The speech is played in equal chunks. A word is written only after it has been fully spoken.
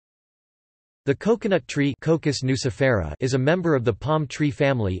The coconut tree Cocos nucifera is a member of the palm tree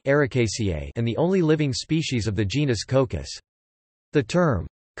family Ericaceae and the only living species of the genus Cocos. The term,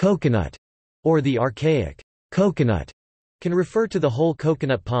 coconut, or the archaic, coconut, can refer to the whole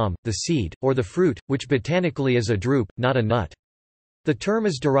coconut palm, the seed, or the fruit, which botanically is a drupe, not a nut. The term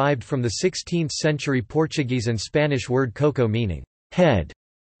is derived from the 16th-century Portuguese and Spanish word coco meaning head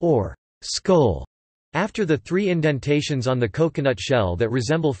or skull. After the three indentations on the coconut shell that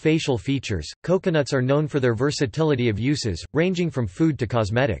resemble facial features, coconuts are known for their versatility of uses, ranging from food to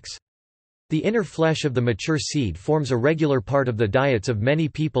cosmetics. The inner flesh of the mature seed forms a regular part of the diets of many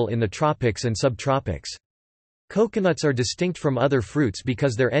people in the tropics and subtropics. Coconuts are distinct from other fruits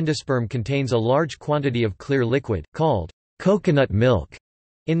because their endosperm contains a large quantity of clear liquid, called coconut milk,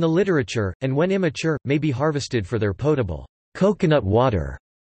 in the literature, and when immature, may be harvested for their potable coconut water,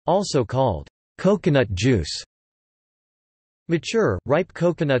 also called coconut juice. Mature, ripe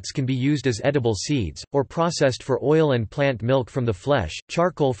coconuts can be used as edible seeds, or processed for oil and plant milk from the flesh,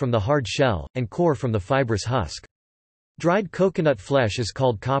 charcoal from the hard shell, and core from the fibrous husk. Dried coconut flesh is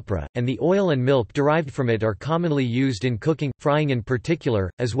called copra, and the oil and milk derived from it are commonly used in cooking, frying in particular,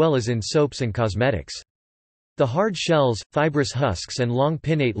 as well as in soaps and cosmetics. The hard shells, fibrous husks and long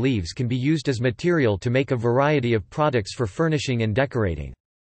pinnate leaves can be used as material to make a variety of products for furnishing and decorating.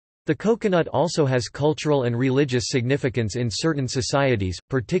 The coconut also has cultural and religious significance in certain societies,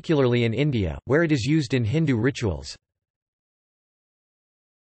 particularly in India, where it is used in Hindu rituals.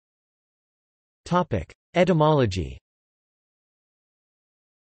 Etymology.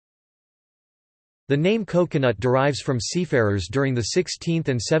 The name coconut derives from seafarers during the 16th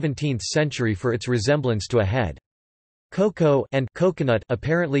and 17th century for its resemblance to a head. Cocoa and coconut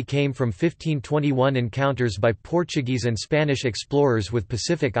apparently came from 1521 encounters by Portuguese and Spanish explorers with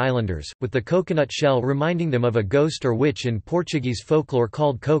Pacific islanders, with the coconut shell reminding them of a ghost or witch in Portuguese folklore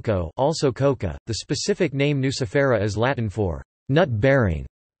called coco, also coca. The specific name nucifera is Latin for nut-bearing.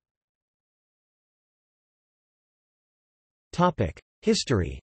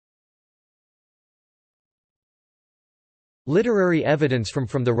 History. Literary evidence from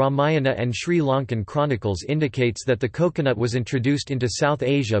the Ramayana and Sri Lankan chronicles indicates that the coconut was introduced into South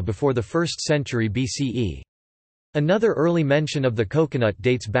Asia before the 1st century BCE. Another early mention of the coconut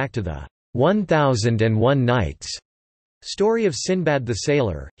dates back to the 1001 Nights story of Sinbad the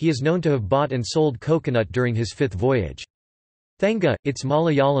Sailor. He is known to have bought and sold coconut during his 5th voyage. Thenga, its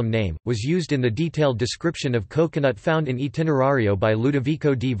Malayalam name, was used in the detailed description of coconut found in Itinerario by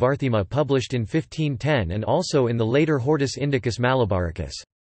Ludovico di Varthema published in 1510 and also in the later Hortus Indicus Malabaricus.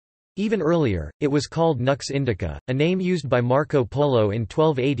 Even earlier, it was called Nux indica, a name used by Marco Polo in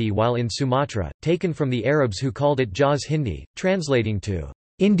 1280 while in Sumatra, taken from the Arabs who called it Jaz Hindi, translating to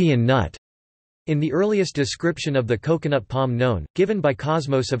Indian nut. In the earliest description of the coconut palm known, given by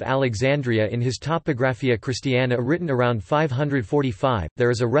Cosmos of Alexandria in his Topographia Christiana written around 545, there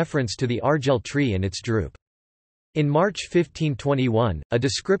is a reference to the argel tree and its drupe. In March 1521, a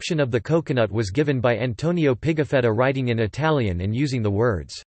description of the coconut was given by Antonio Pigafetta writing in Italian and using the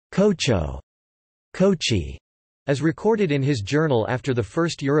words cocho, cochi, as recorded in his journal after the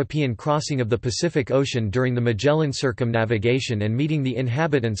first European crossing of the Pacific Ocean during the Magellan circumnavigation and meeting the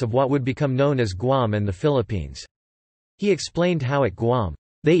inhabitants of what would become known as Guam and the Philippines. He explained how at Guam,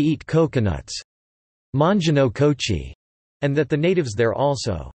 they eat coconuts, manjano cochi, and that the natives there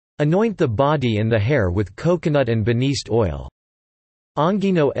also anoint the body and the hair with coconut and baniste oil.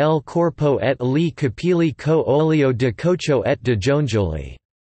 Angino el corpo et li capilli co olio de cocho et de jonjoli.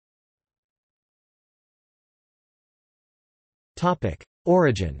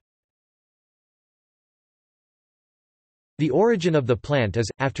 Origin. The origin of the plant is,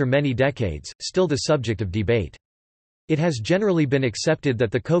 after many decades, still the subject of debate. It has generally been accepted that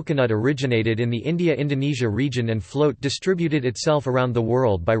the coconut originated in the India-Indonesia region and distributed itself around the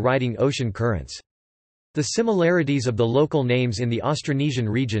world by riding ocean currents. The similarities of the local names in the Austronesian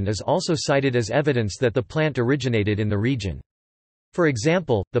region is also cited as evidence that the plant originated in the region. For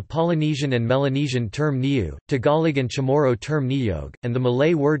example, the Polynesian and Melanesian term niu, Tagalog and Chamorro term niyog, and the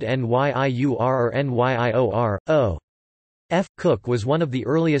Malay word nyiur or nyior, o. F. Cook was one of the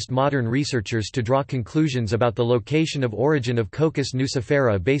earliest modern researchers to draw conclusions about the location of origin of Cocos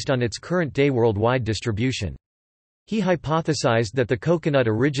nucifera based on its current-day worldwide distribution. He hypothesized that the coconut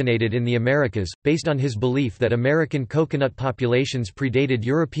originated in the Americas, based on his belief that American coconut populations predated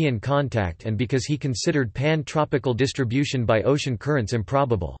European contact and because he considered pan-tropical distribution by ocean currents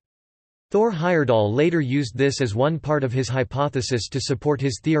improbable. Thor Heyerdahl later used this as one part of his hypothesis to support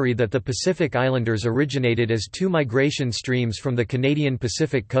his theory that the Pacific Islanders originated as two migration streams from the Canadian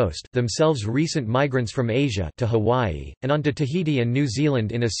Pacific coast, themselves recent migrants from Asia, to Hawaii, and onto Tahiti and New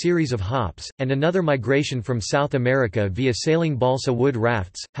Zealand in a series of hops, and another migration from South America via sailing balsa wood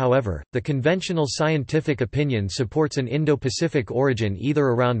rafts. However, the conventional scientific opinion supports an Indo-Pacific origin either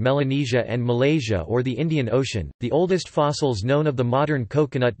around Melanesia and Malaysia or the Indian Ocean. The oldest fossils known of the modern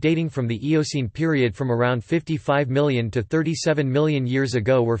coconut dating from the Eocene period from around 55 million to 37 million years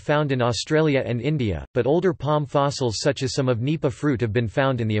ago were found in Australia and India, but older palm fossils such as some of nipa fruit have been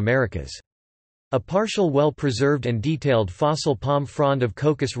found in the Americas. A partial well-preserved and detailed fossil palm frond of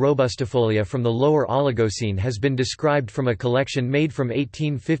Cocos robustifolia from the lower Oligocene has been described from a collection made from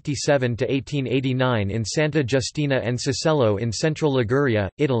 1857 to 1889 in Santa Giustina and Cicello in central Liguria,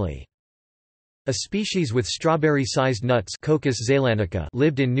 Italy. A species with strawberry-sized nuts, Cocos zeylanica,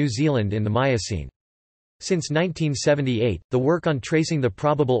 lived in New Zealand in the Miocene. Since 1978, the work on tracing the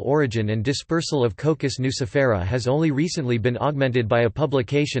probable origin and dispersal of Cocos nucifera has only recently been augmented by a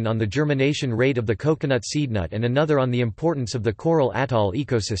publication on the germination rate of the coconut seednut and another on the importance of the coral atoll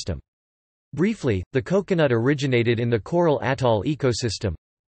ecosystem. Briefly, the coconut originated in the coral atoll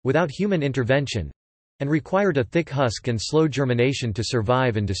ecosystem—without human intervention—and required a thick husk and slow germination to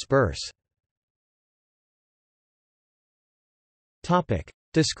survive and disperse.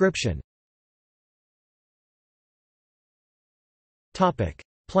 Description.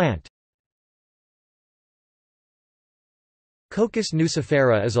 Plant. Cocos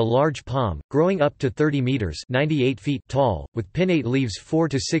nucifera is a large palm, growing up to 30 meters (98 feet) tall, with pinnate leaves 4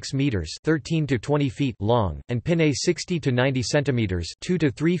 to 6 meters (13 to 20 feet) long, and pinnae 60 to 90 centimeters (2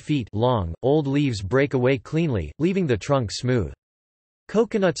 to 3 feet) long. Old leaves break away cleanly, leaving the trunk smooth.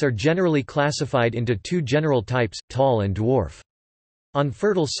 Coconuts are generally classified into two general types, tall and dwarf. On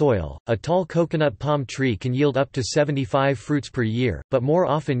fertile soil, a tall coconut palm tree can yield up to 75 fruits per year, but more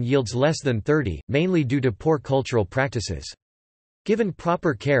often yields less than 30, mainly due to poor cultural practices. Given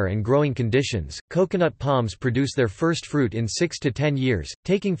proper care and growing conditions, coconut palms produce their first fruit in 6 to 10 years,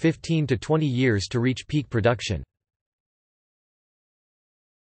 taking 15 to 20 years to reach peak production.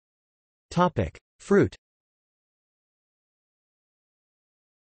 Fruit.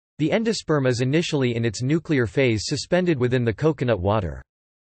 The endosperm is initially in its nuclear phase suspended within the coconut water.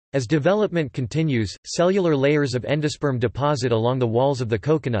 As development continues, cellular layers of endosperm deposit along the walls of the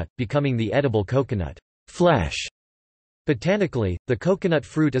coconut, becoming the edible coconut flesh. Botanically, the coconut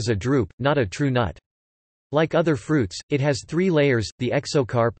fruit is a drupe, not a true nut. Like other fruits, it has three layers, the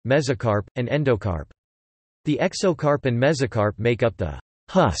exocarp, mesocarp, and endocarp. The exocarp and mesocarp make up the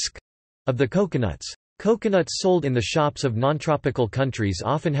husk of the coconuts. Coconuts sold in the shops of non-tropical countries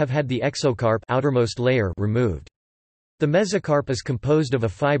often have had the exocarp outermost layer removed. The mesocarp is composed of a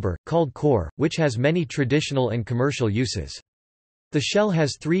fiber, called core, which has many traditional and commercial uses. The shell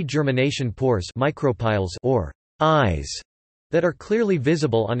has three germination pores micropiles or eyes that are clearly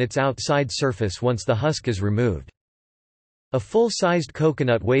visible on its outside surface once the husk is removed. A full-sized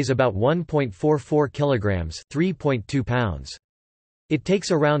coconut weighs about 1.44 kilograms, 3.2 pounds. It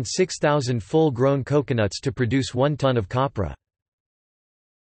takes around 6,000 full-grown coconuts to produce 1 ton of copra.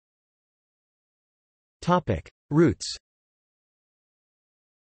 Roots.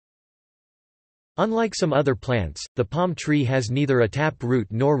 Unlike some other plants, the palm tree has neither a tap root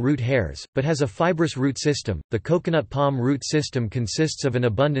nor root hairs, but has a fibrous root system. The coconut palm root system consists of an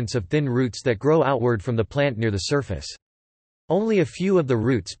abundance of thin roots that grow outward from the plant near the surface. Only a few of the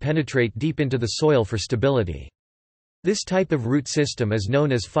roots penetrate deep into the soil for stability. This type of root system is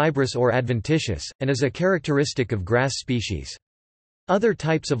known as fibrous or adventitious, and is a characteristic of grass species. Other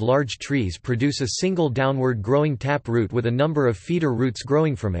types of large trees produce a single downward growing tap root with a number of feeder roots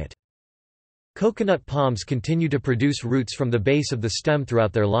growing from it. Coconut palms continue to produce roots from the base of the stem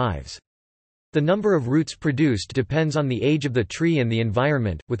throughout their lives. The number of roots produced depends on the age of the tree and the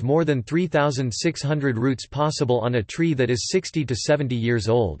environment, with more than 3,600 roots possible on a tree that is 60 to 70 years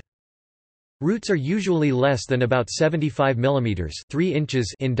old. Roots are usually less than about 75 mm 3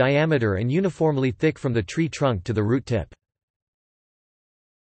 inches in diameter and uniformly thick from the tree trunk to the root tip.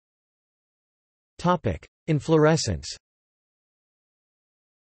 Inflorescence.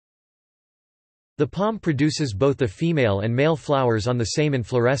 The palm produces both the female and male flowers on the same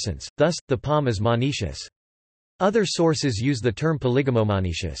inflorescence, thus, the palm is monoecious. Other sources use the term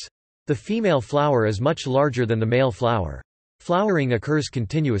polygamomonoecious. The female flower is much larger than the male flower. Flowering occurs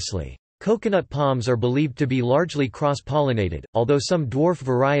continuously. Coconut palms are believed to be largely cross-pollinated, although some dwarf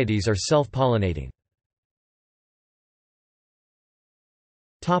varieties are self-pollinating.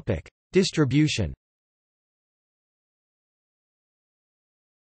 Distribution.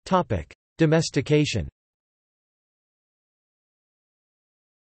 Domestication.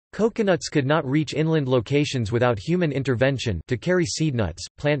 Coconuts could not reach inland locations without human intervention to carry seed nuts,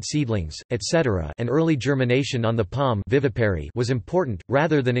 plant seedlings, etc., and early germination on the palm vivipary was important,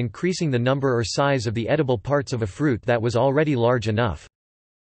 rather than increasing the number or size of the edible parts of a fruit that was already large enough.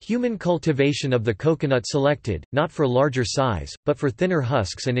 Human cultivation of the coconut selected, not for larger size, but for thinner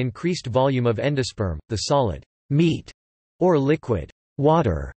husks and increased volume of endosperm, the solid meat or liquid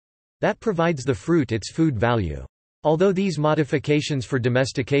water that provides the fruit its food value. Although these modifications for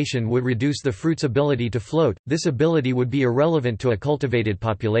domestication would reduce the fruit's ability to float, this ability would be irrelevant to a cultivated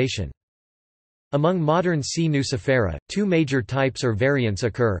population. Among modern C. nucifera, two major types or variants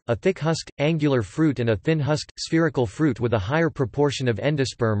occur, a thick-husked, angular fruit and a thin-husked, spherical fruit with a higher proportion of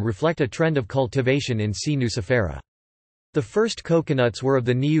endosperm reflect a trend of cultivation in C. nucifera. The first coconuts were of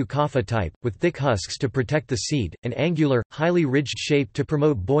the Niu kapha type, with thick husks to protect the seed, an angular, highly ridged shape to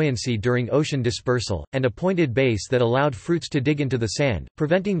promote buoyancy during ocean dispersal, and a pointed base that allowed fruits to dig into the sand,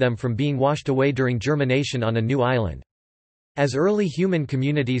 preventing them from being washed away during germination on a new island. As early human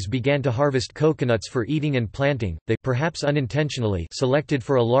communities began to harvest coconuts for eating and planting, they perhaps unintentionally selected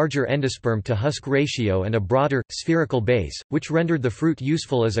for a larger endosperm to husk ratio and a broader, spherical base, which rendered the fruit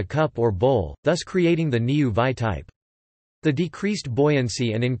useful as a cup or bowl, thus creating the Niu vi type. The decreased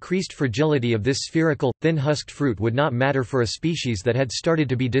buoyancy and increased fragility of this spherical, thin-husked fruit would not matter for a species that had started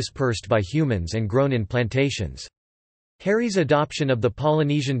to be dispersed by humans and grown in plantations. Harry's adoption of the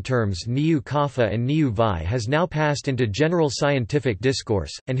Polynesian terms Niu kapha and Niu vi has now passed into general scientific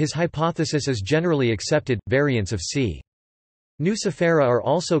discourse, and his hypothesis is generally accepted. Variants of C. nucifera are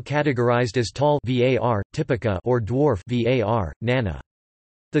also categorized as tall var, typica or dwarf var, nana.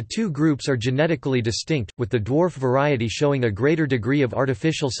 The two groups are genetically distinct, with the dwarf variety showing a greater degree of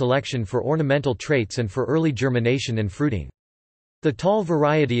artificial selection for ornamental traits and for early germination and fruiting. The tall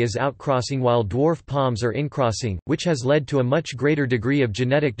variety is outcrossing while dwarf palms are incrossing, which has led to a much greater degree of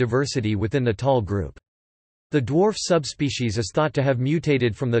genetic diversity within the tall group. The dwarf subspecies is thought to have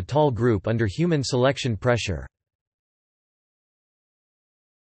mutated from the tall group under human selection pressure.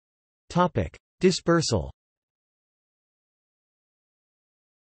 Dispersal.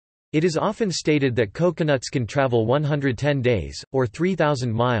 It is often stated that coconuts can travel 110 days, or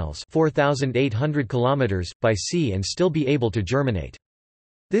 3,000 miles 4,800 kilometers, by sea and still be able to germinate.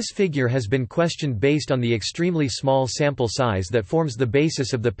 This figure has been questioned based on the extremely small sample size that forms the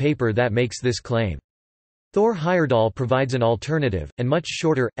basis of the paper that makes this claim. Thor Heyerdahl provides an alternative, and much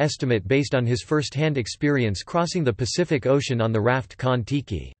shorter, estimate based on his first-hand experience crossing the Pacific Ocean on the raft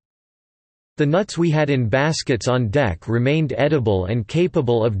Kon-Tiki. The nuts we had in baskets on deck remained edible and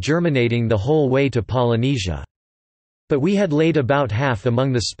capable of germinating the whole way to Polynesia. But we had laid about half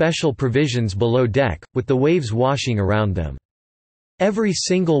among the special provisions below deck, with the waves washing around them. Every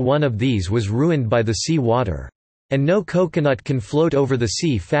single one of these was ruined by the sea water. And no coconut can float over the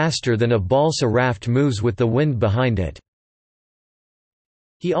sea faster than a balsa raft moves with the wind behind it.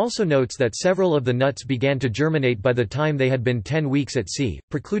 He also notes that several of the nuts began to germinate by the time they had been 10 weeks at sea,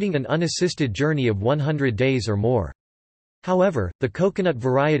 precluding an unassisted journey of 100 days or more. However, the coconut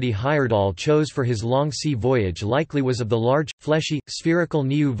variety Heyerdahl chose for his long sea voyage likely was of the large, fleshy, spherical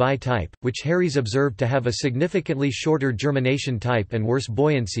Niu vi type, which Harries observed to have a significantly shorter germination type and worse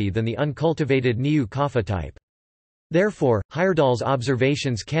buoyancy than the uncultivated Niu kapha type. Therefore, Heyerdahl's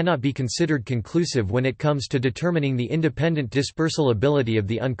observations cannot be considered conclusive when it comes to determining the independent dispersal ability of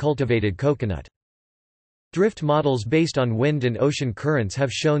the uncultivated coconut. Drift models based on wind and ocean currents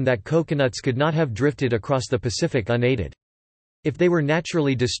have shown that coconuts could not have drifted across the Pacific unaided. If they were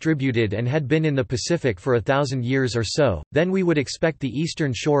naturally distributed and had been in the Pacific for 1,000 years or so, then we would expect the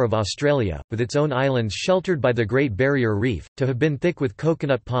eastern shore of Australia, with its own islands sheltered by the Great Barrier Reef, to have been thick with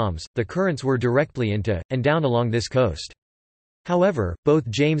coconut palms. The currents were directly into, and down along this coast. However, both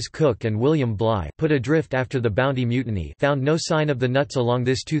James Cook and William Bligh, put adrift after the Bounty Mutiny, found no sign of the nuts along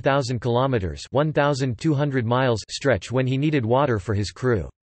this 2,000 kilometers (1,200 miles) stretch when he needed water for his crew.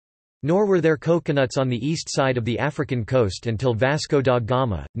 Nor were there coconuts on the east side of the African coast until Vasco da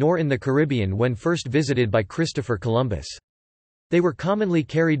Gama, nor in the Caribbean when first visited by Christopher Columbus. They were commonly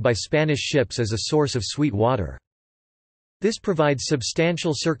carried by Spanish ships as a source of sweet water. This provides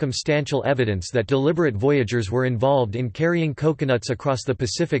substantial circumstantial evidence that deliberate voyagers were involved in carrying coconuts across the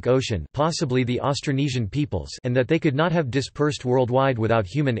Pacific Ocean, possibly the Austronesian peoples, and that they could not have dispersed worldwide without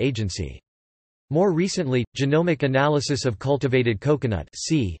human agency. More recently, genomic analysis of cultivated coconut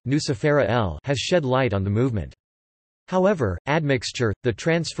C. nucifera L. has shed light on the movement. However, admixture, the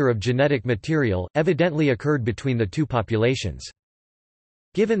transfer of genetic material, evidently occurred between the two populations.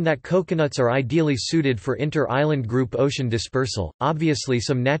 Given that coconuts are ideally suited for inter-island group ocean dispersal, obviously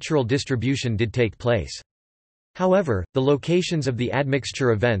some natural distribution did take place. However, the locations of the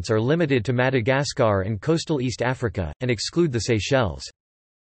admixture events are limited to Madagascar and coastal East Africa, and exclude the Seychelles.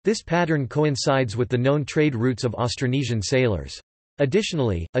 This pattern coincides with the known trade routes of Austronesian sailors.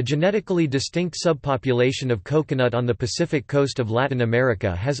 Additionally, a genetically distinct subpopulation of coconut on the Pacific coast of Latin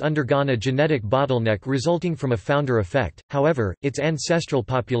America has undergone a genetic bottleneck resulting from a founder effect, however, its ancestral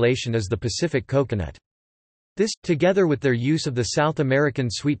population is the Pacific coconut. This, together with their use of the South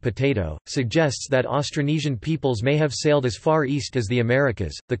American sweet potato, suggests that Austronesian peoples may have sailed as far east as the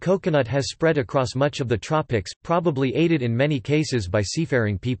Americas. The coconut has spread across much of the tropics, probably aided in many cases by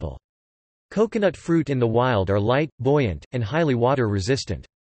seafaring people. Coconut fruit in the wild are light, buoyant, and highly water-resistant.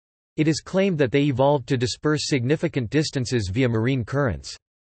 It is claimed that they evolved to disperse significant distances via marine currents.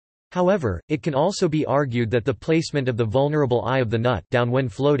 However, it can also be argued that the placement of the vulnerable eye of the nut down when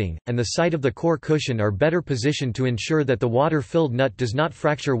floating, and the site of the core cushion are better positioned to ensure that the water-filled nut does not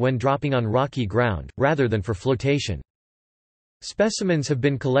fracture when dropping on rocky ground, rather than for flotation. Specimens have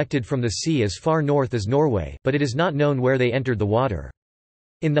been collected from the sea as far north as Norway, but it is not known where they entered the water.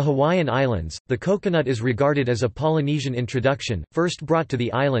 In the Hawaiian Islands, the coconut is regarded as a Polynesian introduction, first brought to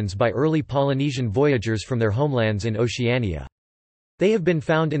the islands by early Polynesian voyagers from their homelands in Oceania. They have been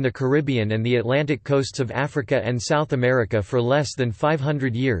found in the Caribbean and the Atlantic coasts of Africa and South America for less than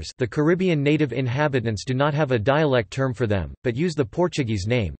 500 years. The Caribbean native inhabitants do not have a dialect term for them, but use the Portuguese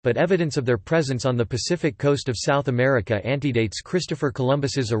name, but evidence of their presence on the Pacific coast of South America antedates Christopher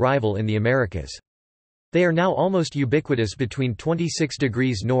Columbus's arrival in the Americas. They are now almost ubiquitous between 26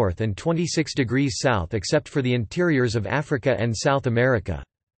 degrees north and 26 degrees south except for the interiors of Africa and South America.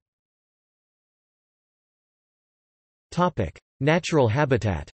 Natural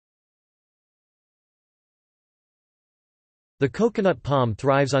habitat. The coconut palm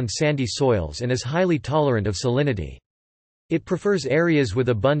thrives on sandy soils and is highly tolerant of salinity. It prefers areas with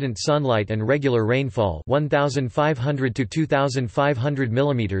abundant sunlight and regular rainfall 1,500 to 2,500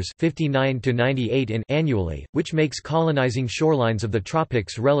 mm 59 to 98 in annually, which makes colonizing shorelines of the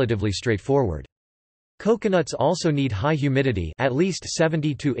tropics relatively straightforward. Coconuts also need high humidity, at least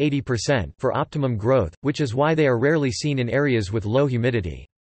 70 to 80%, for optimum growth, which is why they are rarely seen in areas with low humidity.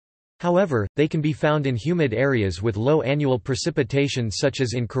 However, they can be found in humid areas with low annual precipitation such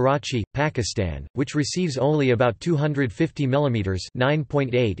as in Karachi, Pakistan, which receives only about 250 mm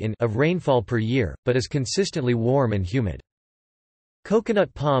 (9.8 in) of rainfall per year, but is consistently warm and humid.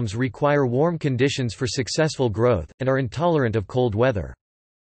 Coconut palms require warm conditions for successful growth, and are intolerant of cold weather.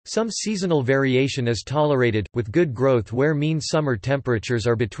 Some seasonal variation is tolerated, with good growth where mean summer temperatures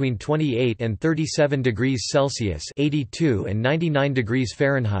are between 28 and 37 degrees Celsius (82 and 99 degrees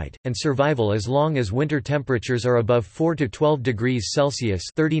Fahrenheit), and survival as long as winter temperatures are above 4 to 12 degrees Celsius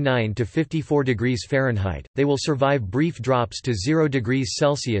 (39 to 54 degrees Fahrenheit). They will survive brief drops to 0 degrees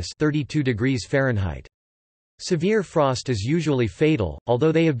Celsius (32 degrees Fahrenheit). Severe frost is usually fatal,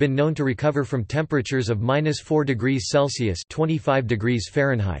 although they have been known to recover from temperatures of -4 degrees Celsius (25 degrees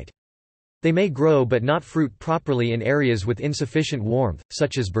Fahrenheit). They may grow but not fruit properly in areas with insufficient warmth,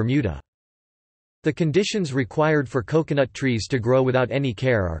 such as Bermuda. The conditions required for coconut trees to grow without any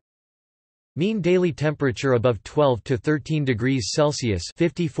care are: mean daily temperature above 12 to 13 degrees Celsius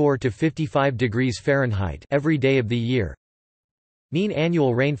 (54 to 55 degrees Fahrenheit) every day of the year. Mean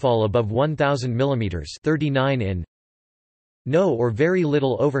annual rainfall above 1,000 mm 39 in. No or very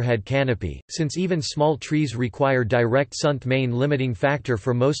little overhead canopy, since even small trees require direct sun. The main limiting factor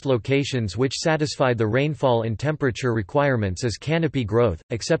for most locations which satisfy the rainfall and temperature requirements is canopy growth,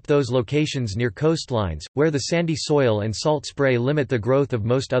 except those locations near coastlines, where the sandy soil and salt spray limit the growth of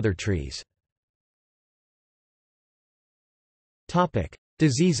most other trees.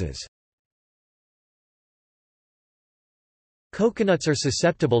 Diseases. Coconuts are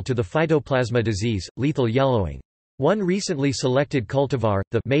susceptible to the phytoplasma disease, lethal yellowing. One recently selected cultivar,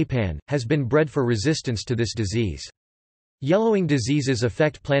 the Maypan, has been bred for resistance to this disease. Yellowing diseases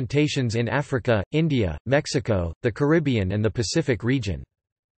affect plantations in Africa, India, Mexico, the Caribbean and the Pacific region.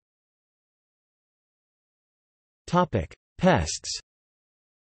 Pests.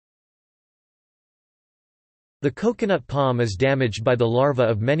 The coconut palm is damaged by the larvae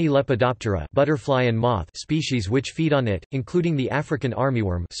of many Lepidoptera butterfly and moth species which feed on it, including the African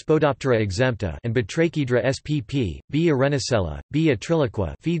armyworm Spodoptera exempta and Batrachydra spp, B. arenicella, B.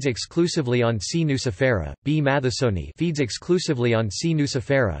 atriloqua feeds exclusively on C. nucifera, B. mathesoni feeds exclusively on C.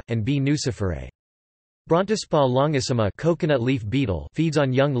 nucifera, and B. nuciferae. Brontospah longissima coconut leaf beetle feeds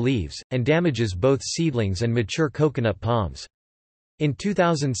on young leaves, and damages both seedlings and mature coconut palms. In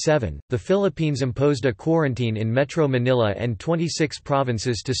 2007, the Philippines imposed a quarantine in Metro Manila and 26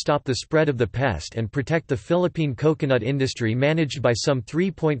 provinces to stop the spread of the pest and protect the Philippine coconut industry managed by some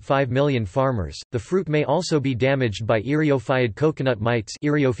 3.5 million farmers. The fruit may also be damaged by eriophyid coconut mites,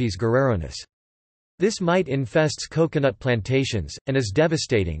 Eriophes guerreronus. This mite infests coconut plantations, and is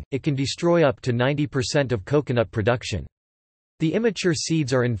devastating. It can destroy up to 90% of coconut production. The immature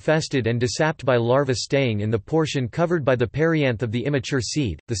seeds are infested and desapped by larvae staying in the portion covered by the perianth of the immature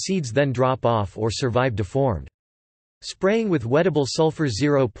seed. The seeds then drop off or survive deformed. Spraying with wettable sulfur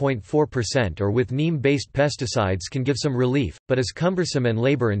 0.4% or with neem-based pesticides can give some relief, but is cumbersome and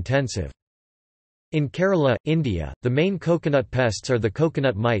labor-intensive. In Kerala, India, the main coconut pests are the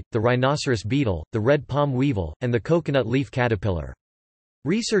coconut mite, the rhinoceros beetle, the red palm weevil, and the coconut leaf caterpillar.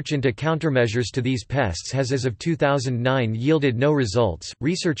 Research into countermeasures to these pests has as of 2009 yielded no results.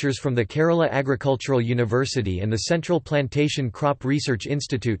 Researchers from the Kerala Agricultural University and the Central Plantation Crop Research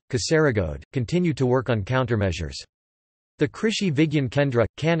Institute, Kasaragod, continue to work on countermeasures. The Krishi Vigyan Kendra,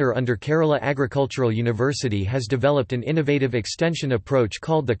 Kannur under Kerala Agricultural University has developed an innovative extension approach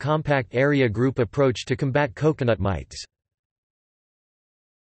called the Compact Area Group Approach to combat coconut mites.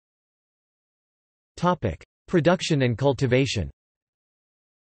 Production and cultivation.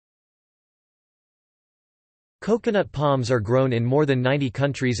 Coconut palms are grown in more than 90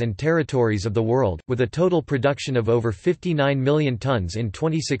 countries and territories of the world, with a total production of over 59 million tons in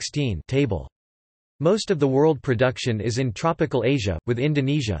 2016 table. Most of the world production is in tropical Asia, with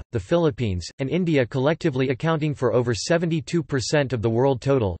Indonesia, the Philippines, and India collectively accounting for over 72% of the world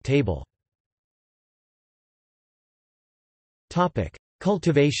total table.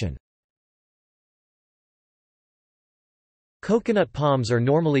 Cultivation. Coconut palms are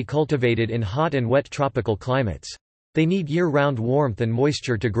normally cultivated in hot and wet tropical climates. They need year-round warmth and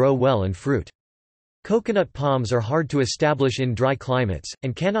moisture to grow well and fruit. Coconut palms are hard to establish in dry climates,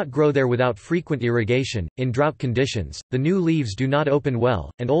 and cannot grow there without frequent irrigation. In drought conditions, the new leaves do not open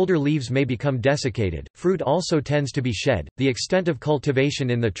well, and older leaves may become desiccated. Fruit also tends to be shed. The extent of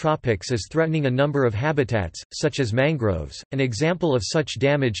cultivation in the tropics is threatening a number of habitats, such as mangroves. An example of such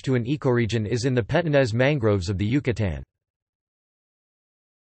damage to an ecoregion is in the Petonez mangroves of the Yucatan.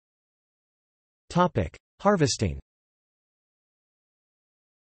 Harvesting.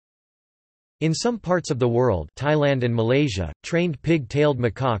 In some parts of the world, Thailand and Malaysia, trained pig-tailed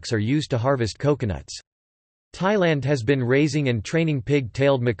macaques are used to harvest coconuts. Thailand has been raising and training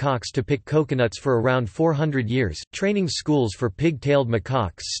pig-tailed macaques to pick coconuts for around 400 years. Training schools for pig-tailed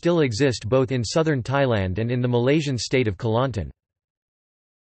macaques still exist both in southern Thailand and in the Malaysian state of Kelantan.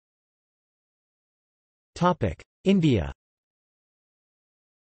 India.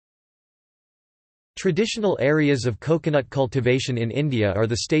 Traditional areas of coconut cultivation in India are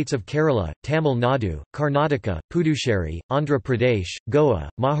the states of Kerala, Tamil Nadu, Karnataka, Puducherry, Andhra Pradesh, Goa,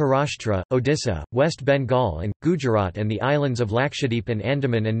 Maharashtra, Odisha, West Bengal and Gujarat, and the islands of Lakshadweep and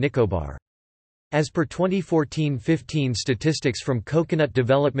Andaman and Nicobar. As per 2014-15 statistics from Coconut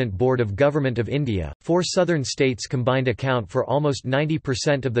Development Board of Government of India, 4 southern states combined account for almost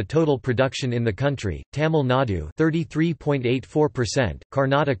 90% of the total production in the country: Tamil Nadu 33.84%,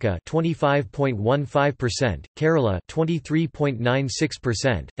 Karnataka 25.15%, Kerala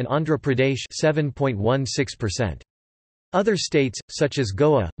 23.96%, and Andhra Pradesh 7.16%. Other states, such as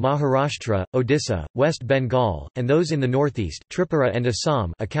Goa, Maharashtra, Odisha, West Bengal, and those in the northeast Tripura and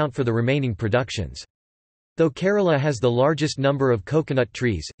Assam account for the remaining productions. Though Kerala has the largest number of coconut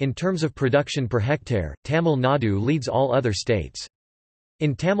trees, in terms of production per hectare, Tamil Nadu leads all other states.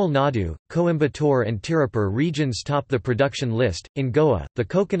 In Tamil Nadu, Coimbatore and Tirupur regions top the production list. In Goa, the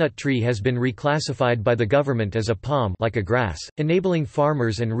coconut tree has been reclassified by the government as a palm like a grass, enabling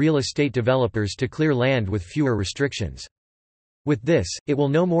farmers and real estate developers to clear land with fewer restrictions. With this, it will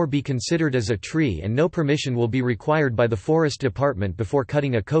no more be considered as a tree and no permission will be required by the Forest Department before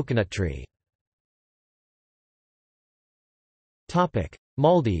cutting a coconut tree.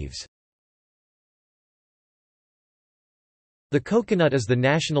 Maldives. The coconut is the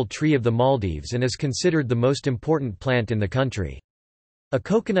national tree of the Maldives and is considered the most important plant in the country. A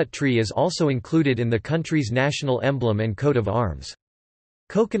coconut tree is also included in the country's national emblem and coat of arms.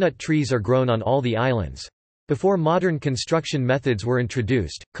 Coconut trees are grown on all the islands. Before modern construction methods were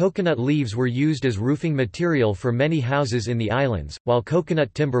introduced, coconut leaves were used as roofing material for many houses in the islands, while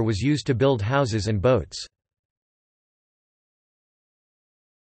coconut timber was used to build houses and boats.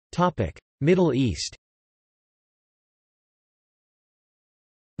 Middle East.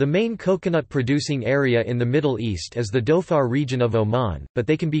 The main coconut-producing area in the Middle East is the Dhofar region of Oman, but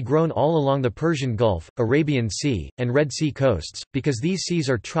they can be grown all along the Persian Gulf, Arabian Sea, and Red Sea coasts, because these seas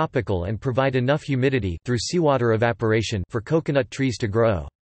are tropical and provide enough humidity through seawater evaporation for coconut trees to grow.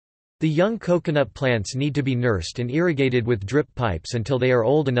 The young coconut plants need to be nursed and irrigated with drip pipes until they are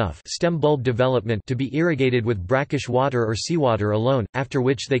old enough stem bulb development to be irrigated with brackish water or seawater alone, after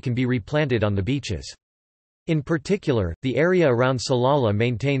which they can be replanted on the beaches. In particular, the area around Salalah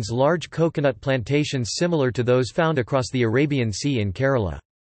maintains large coconut plantations similar to those found across the Arabian Sea in Kerala.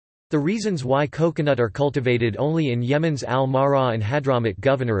 The reasons why coconut are cultivated only in Yemen's Al-Mar'a and Hadramawt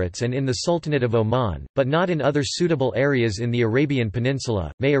governorates and in the Sultanate of Oman, but not in other suitable areas in the Arabian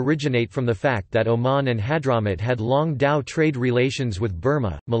Peninsula, may originate from the fact that Oman and Hadramawt had long Dhow trade relations with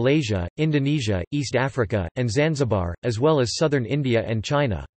Burma, Malaysia, Indonesia, East Africa, and Zanzibar, as well as southern India and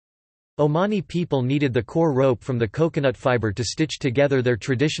China. Omani people needed the core rope from the coconut fiber to stitch together their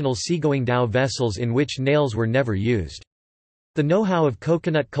traditional seagoing dhow vessels in which nails were never used. The know-how of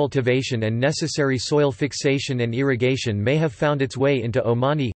coconut cultivation and necessary soil fixation and irrigation may have found its way into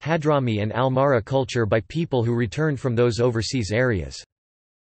Omani, Hadrami and Al-Mar'a culture by people who returned from those overseas areas.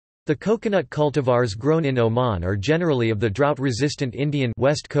 The coconut cultivars grown in Oman are generally of the drought-resistant Indian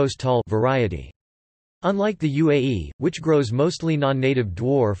West Coast tall variety. Unlike the UAE, which grows mostly non-native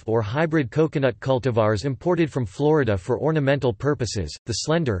dwarf or hybrid coconut cultivars imported from Florida for ornamental purposes, the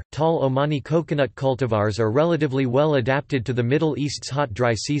slender, tall Omani coconut cultivars are relatively well adapted to the Middle East's hot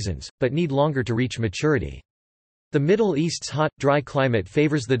dry seasons, but need longer to reach maturity. The Middle East's hot, dry climate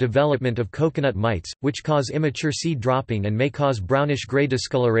favors the development of coconut mites, which cause immature seed dropping and may cause brownish-gray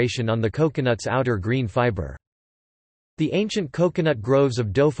discoloration on the coconut's outer green fiber. The ancient coconut groves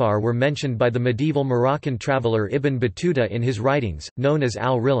of Dhofar were mentioned by the medieval Moroccan traveller Ibn Battuta in his writings, known as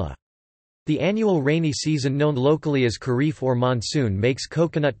al-Rihla. The annual rainy season known locally as Kharif or monsoon makes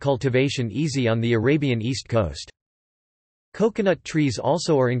coconut cultivation easy on the Arabian east coast. Coconut trees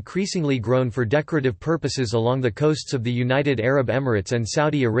also are increasingly grown for decorative purposes along the coasts of the United Arab Emirates and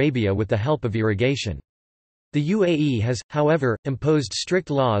Saudi Arabia with the help of irrigation. The UAE has, however, imposed strict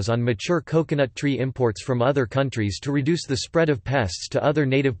laws on mature coconut tree imports from other countries to reduce the spread of pests to other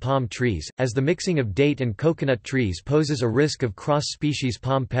native palm trees, as the mixing of date and coconut trees poses a risk of cross-species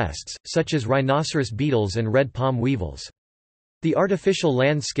palm pests, such as rhinoceros beetles and red palm weevils. The artificial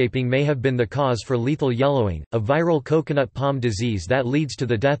landscaping may have been the cause for lethal yellowing, a viral coconut palm disease that leads to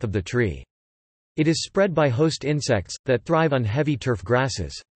the death of the tree. It is spread by host insects, that thrive on heavy turf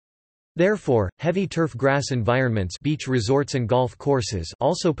grasses. Therefore, heavy turf grass environments beach resorts and golf courses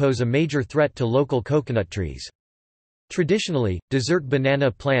also pose a major threat to local coconut trees. Traditionally, desert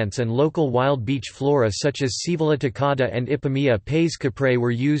banana plants and local wild beach flora such as Scaevola ticata and Ipomoea pais caprae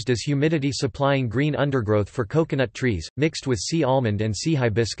were used as humidity-supplying green undergrowth for coconut trees, mixed with sea almond and sea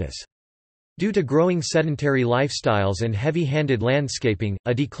hibiscus. Due to growing sedentary lifestyles and heavy-handed landscaping,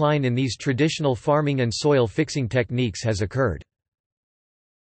 a decline in these traditional farming and soil-fixing techniques has occurred.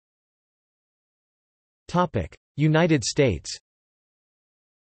 United States.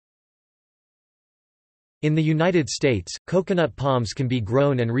 In the United States, coconut palms can be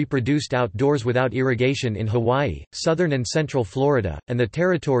grown and reproduced outdoors without irrigation in Hawaii, southern and central Florida, and the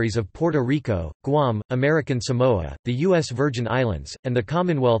territories of Puerto Rico, Guam, American Samoa, the U.S. Virgin Islands, and the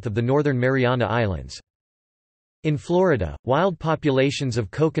Commonwealth of the Northern Mariana Islands. In Florida, wild populations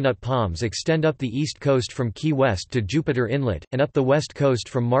of coconut palms extend up the east coast from Key West to Jupiter Inlet, and up the west coast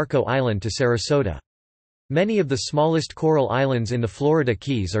from Marco Island to Sarasota. Many of the smallest coral islands in the Florida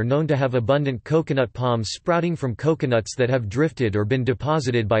Keys are known to have abundant coconut palms sprouting from coconuts that have drifted or been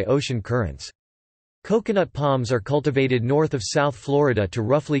deposited by ocean currents. Coconut palms are cultivated north of South Florida to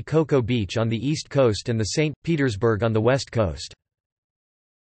roughly Cocoa Beach on the east coast and the St. Petersburg on the west coast.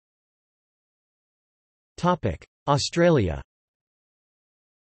 Australia.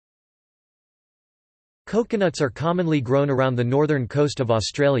 Coconuts are commonly grown around the northern coast of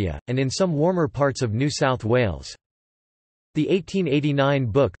Australia, and in some warmer parts of New South Wales. The 1889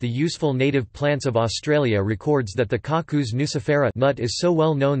 book The Useful Native Plants of Australia records that the Cocos nucifera nut is so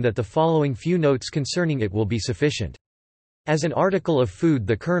well known that the following few notes concerning it will be sufficient. As an article of food,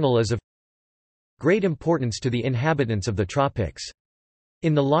 the kernel is of great importance to the inhabitants of the tropics.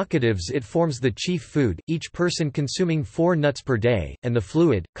 In the locatives it forms the chief food, each person consuming 4 nuts per day, and the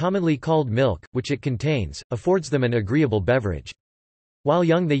fluid, commonly called milk, which it contains, affords them an agreeable beverage. While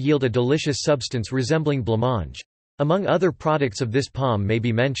young they yield a delicious substance resembling blancmange. Among other products of this palm may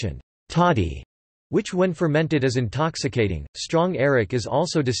be mentioned, toddy, which when fermented is intoxicating. Strong arrack is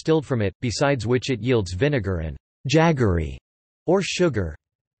also distilled from it, besides which it yields vinegar and jaggery, or sugar.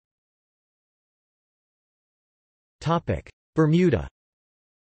 Bermuda.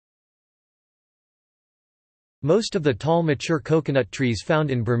 Most of the tall mature coconut trees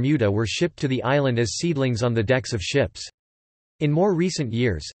found in Bermuda were shipped to the island as seedlings on the decks of ships. In more recent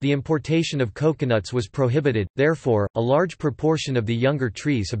years, the importation of coconuts was prohibited, therefore, a large proportion of the younger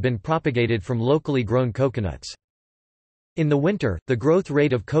trees have been propagated from locally grown coconuts. In the winter, the growth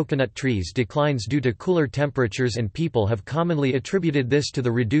rate of coconut trees declines due to cooler temperatures, and people have commonly attributed this to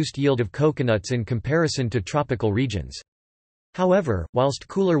the reduced yield of coconuts in comparison to tropical regions. However, whilst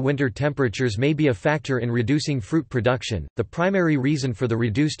cooler winter temperatures may be a factor in reducing fruit production, the primary reason for the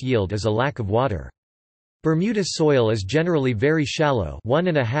reduced yield is a lack of water. Bermuda's soil is generally very shallow,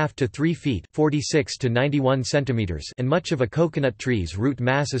 1.5 to 3 feet (46 to 91 centimeters), and much of a coconut tree's root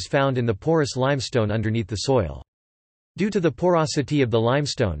mass is found in the porous limestone underneath the soil. Due to the porosity of the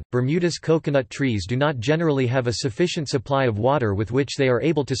limestone, Bermuda's coconut trees do not generally have a sufficient supply of water with which they are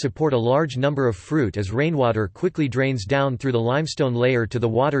able to support a large number of fruit, as rainwater quickly drains down through the limestone layer to the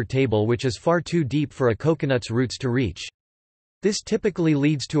water table, which is far too deep for a coconut's roots to reach. This typically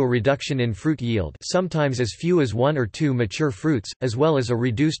leads to a reduction in fruit yield, sometimes as few as 1 or 2 mature fruits, as well as a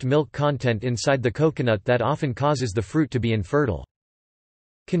reduced milk content inside the coconut that often causes the fruit to be infertile.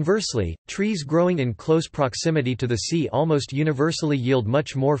 Conversely, trees growing in close proximity to the sea almost universally yield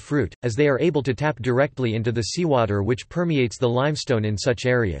much more fruit, as they are able to tap directly into the seawater which permeates the limestone in such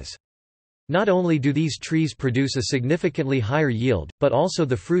areas. Not only do these trees produce a significantly higher yield, but also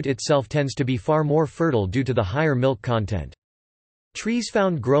the fruit itself tends to be far more fertile due to the higher milk content. Trees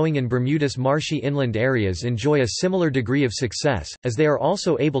found growing in Bermuda's marshy inland areas enjoy a similar degree of success, as they are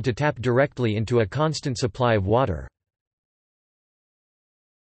also able to tap directly into a constant supply of water.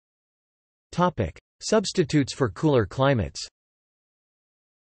 Substitutes for cooler climates.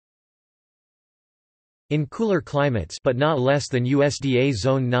 In cooler climates but not less than USDA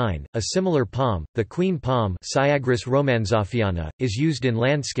Zone 9, a similar palm, the queen palm Syagrus romanzoffiana, is used in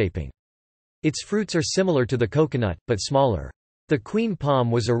landscaping. Its fruits are similar to the coconut, but smaller. The queen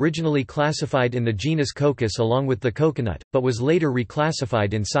palm was originally classified in the genus Cocos along with the coconut, but was later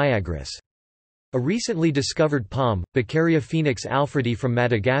reclassified in Syagrus. A recently discovered palm, Beccaria phoenix alfredi from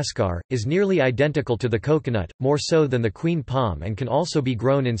Madagascar, is nearly identical to the coconut, more so than the queen palm, and can also be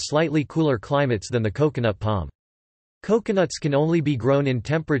grown in slightly cooler climates than the coconut palm. Coconuts can only be grown in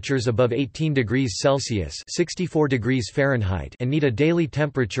temperatures above 18 degrees Celsius (64 degrees Fahrenheit) and need a daily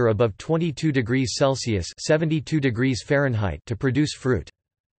temperature above 22 degrees Celsius (72 degrees Fahrenheit) to produce fruit.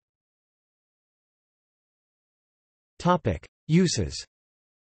 Topic: Uses.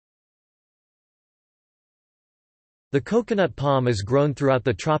 The coconut palm is grown throughout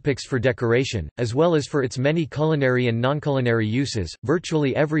the tropics for decoration, as well as for its many culinary and non-culinary uses.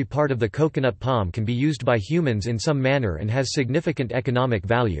 Virtually every part of the coconut palm can be used by humans in some manner and has significant economic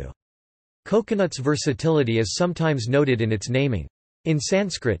value. Coconut's versatility is sometimes noted in its naming. In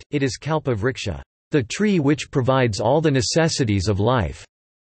Sanskrit, it is kalpa vriksha, the tree which provides all the necessities of life.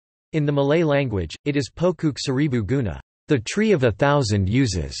 In the Malay language, it is pokok seribu guna, the tree of 1,000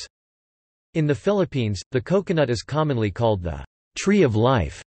 uses. In the Philippines, the coconut is commonly called the tree of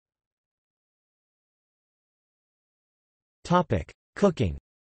life. Cooking.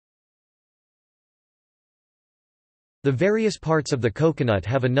 The various parts of the coconut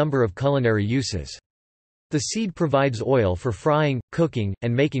have a number of culinary uses. The seed provides oil for frying, cooking,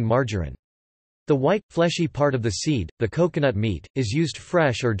 and making margarine. The white, fleshy part of the seed, the coconut meat, is used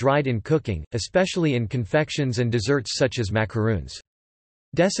fresh or dried in cooking, especially in confections and desserts such as macaroons.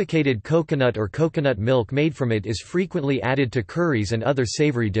 Desiccated coconut or coconut milk made from it is frequently added to curries and other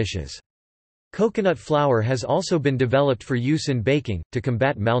savory dishes. Coconut flour has also been developed for use in baking, to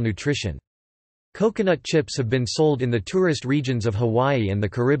combat malnutrition. Coconut chips have been sold in the tourist regions of Hawaii and the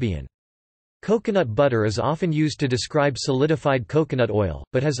Caribbean. Coconut butter is often used to describe solidified coconut oil,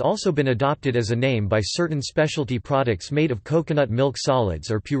 but has also been adopted as a name by certain specialty products made of coconut milk solids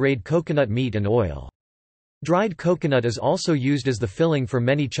or pureed coconut meat and oil. Dried coconut is also used as the filling for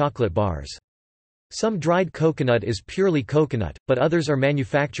many chocolate bars. Some dried coconut is purely coconut, but others are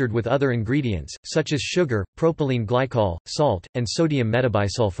manufactured with other ingredients, such as sugar, propylene glycol, salt, and sodium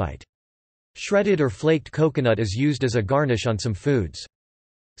metabisulfite. Shredded or flaked coconut is used as a garnish on some foods.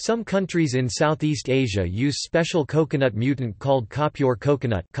 Some countries in Southeast Asia use special coconut mutant called kopior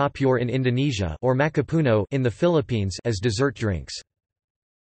coconut kopior in Indonesia or makapuno in the Philippines as dessert drinks.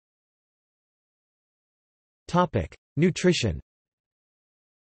 Nutrition.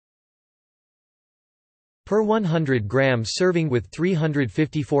 Per 100 grams serving with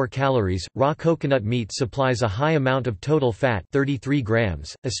 354 calories, raw coconut meat supplies a high amount of total fat 33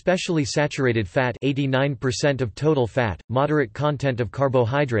 grams, especially saturated fat 89% of total fat, moderate content of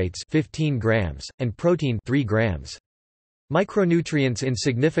carbohydrates 15 grams, and protein 3 grams. Micronutrients in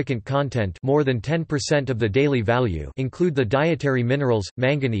significant content, more than 10% of the daily value, include the dietary minerals,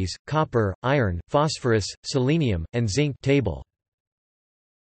 manganese, copper, iron, phosphorus, selenium, and zinc. Table.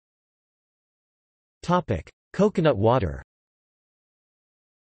 Topic: Coconut water.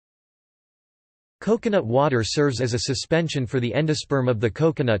 Coconut water serves as a suspension for the endosperm of the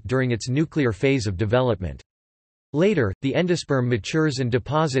coconut during its nuclear phase of development. Later, the endosperm matures and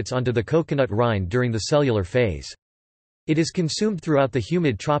deposits onto the coconut rind during the cellular phase. It is consumed throughout the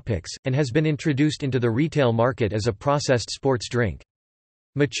humid tropics, and has been introduced into the retail market as a processed sports drink.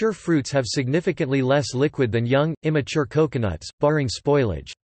 Mature fruits have significantly less liquid than young, immature coconuts, barring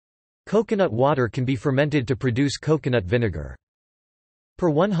spoilage. Coconut water can be fermented to produce coconut vinegar. Per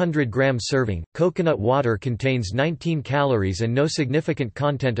 100-gram serving, coconut water contains 19 calories and no significant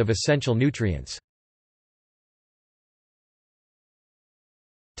content of essential nutrients.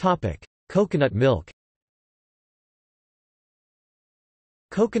 Coconut milk.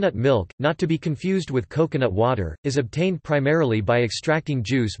 Coconut milk, not to be confused with coconut water, is obtained primarily by extracting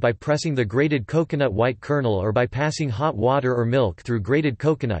juice by pressing the grated coconut white kernel or by passing hot water or milk through grated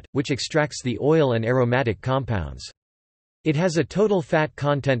coconut, which extracts the oil and aromatic compounds. It has a total fat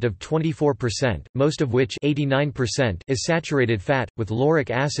content of 24%, most of which 89% is saturated fat, with lauric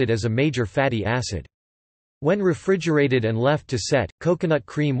acid as a major fatty acid. When refrigerated and left to set, coconut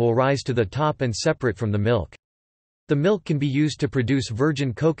cream will rise to the top and separate from the milk. The milk can be used to produce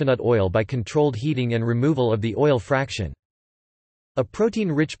virgin coconut oil by controlled heating and removal of the oil fraction. A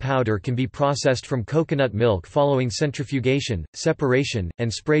protein-rich powder can be processed from coconut milk following centrifugation, separation,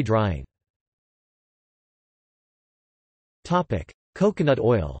 and spray drying. Coconut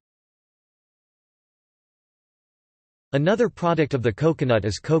oil. Another product of the coconut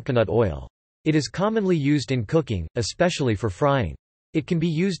is coconut oil. It is commonly used in cooking, especially for frying. It can be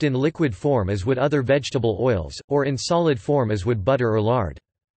used in liquid form as would other vegetable oils, or in solid form as would butter or lard.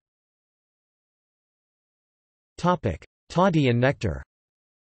 Toddy and nectar.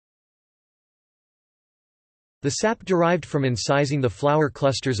 The sap derived from incising the flower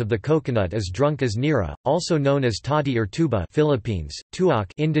clusters of the coconut is drunk as nira, also known as toddy or tuba Philippines,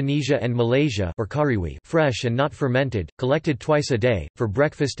 tuak Indonesia and Malaysia or kariwi fresh and not fermented, collected twice a day, for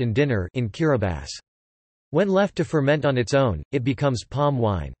breakfast and dinner in Kiribati. When left to ferment on its own, it becomes palm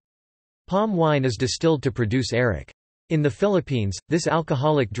wine. Palm wine is distilled to produce arak. In the Philippines, this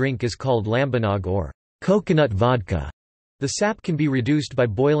alcoholic drink is called lambanog or coconut vodka. The sap can be reduced by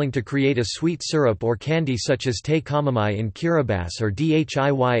boiling to create a sweet syrup or candy such as te kamamai in Kiribati or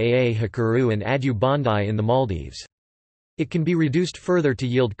dhiyaa hakaru and adu bandai in the Maldives. It can be reduced further to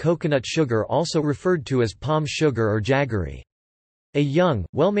yield coconut sugar, also referred to as palm sugar or jaggery. A young,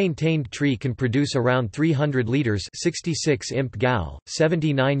 well-maintained tree can produce around 300 liters 66 imp gal,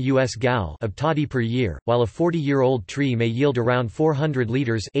 79 US gal of toddy per year, while a 40-year-old tree may yield around 400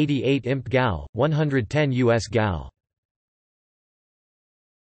 liters 88 imp gal, 110 US gal.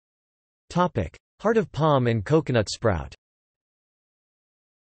 Heart of palm and coconut sprout.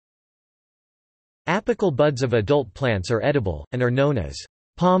 Apical buds of adult plants are edible, and are known as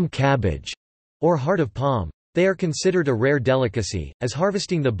palm cabbage or heart of palm. They are considered a rare delicacy, as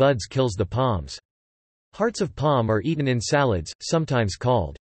harvesting the buds kills the palms. Hearts of palm are eaten in salads, sometimes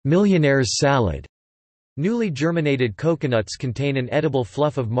called millionaire's salad. Newly germinated coconuts contain an edible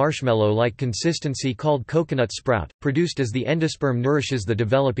fluff of marshmallow-like consistency called coconut sprout, produced as the endosperm nourishes the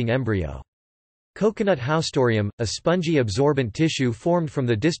developing embryo. Coconut haustorium, a spongy absorbent tissue formed from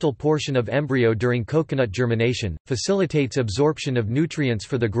the distal portion of embryo during coconut germination, facilitates absorption of nutrients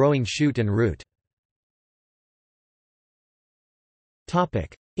for the growing shoot and root.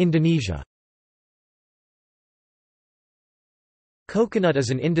 Indonesia. Coconut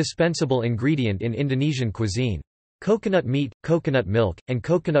is an indispensable ingredient in Indonesian cuisine. Coconut meat, coconut milk, and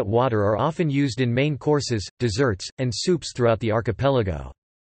coconut water are often used in main courses, desserts, and soups throughout the archipelago.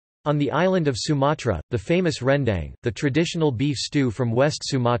 On the island of Sumatra, the famous rendang, the traditional beef stew from West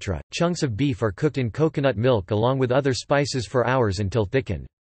Sumatra, chunks of beef are cooked in coconut milk along with other spices for hours until thickened.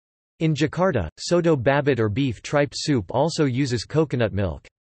 In Jakarta, soto babat or beef tripe soup also uses coconut milk.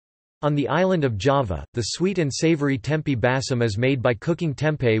 On the island of Java, the sweet and savory tempe basam is made by cooking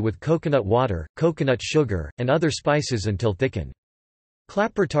tempeh with coconut water, coconut sugar, and other spices until thickened.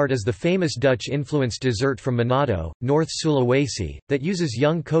 Klappertaart is the famous Dutch-influenced dessert from Manado, North Sulawesi, that uses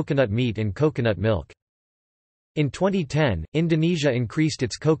young coconut meat and coconut milk. In 2010, Indonesia increased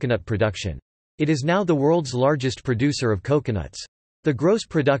its coconut production. It is now the world's largest producer of coconuts. The gross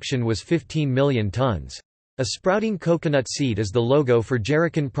production was 15 million tons. A sprouting coconut seed is the logo for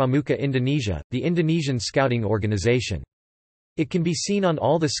Gerakan Pramuka Indonesia, the Indonesian scouting organization. It can be seen on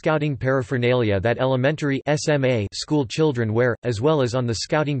all the scouting paraphernalia that elementary SMA school children wear, as well as on the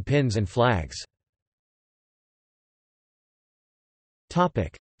scouting pins and flags.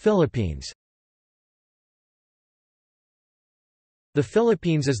 Philippines. The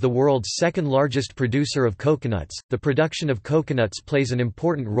Philippines is the world's second largest producer of coconuts. The production of coconuts plays an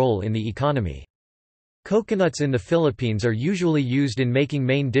important role in the economy. Coconuts in the Philippines are usually used in making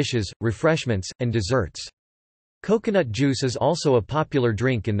main dishes, refreshments, and desserts. Coconut juice is also a popular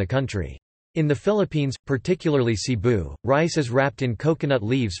drink in the country. In the Philippines, particularly Cebu, rice is wrapped in coconut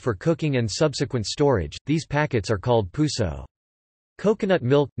leaves for cooking and subsequent storage. These packets are called puso. Coconut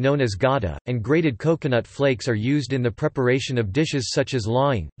milk, known as gata, and grated coconut flakes are used in the preparation of dishes such as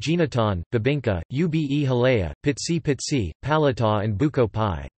laing, ginaton, bibingka, ube halaya, pitsi, palata and buko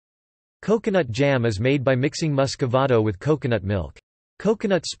pie. Coconut jam is made by mixing muscovado with coconut milk.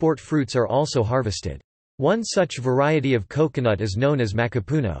 Coconut sport fruits are also harvested. One such variety of coconut is known as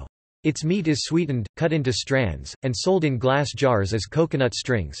macapuno. Its meat is sweetened, cut into strands, and sold in glass jars as coconut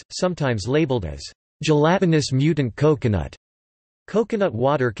strings, sometimes labeled as gelatinous mutant coconut. Coconut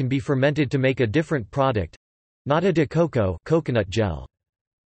water can be fermented to make a different product, nata de coco, coconut gel.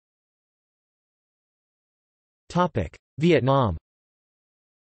 Vietnam.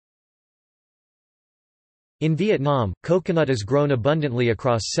 In Vietnam, coconut is grown abundantly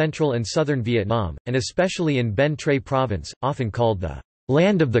across central and southern Vietnam, and especially in Ben Tre province, often called the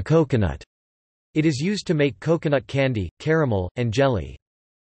land of the coconut. It is used to make coconut candy, caramel, and jelly.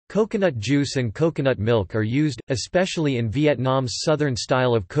 Coconut juice and coconut milk are used, especially in Vietnam's southern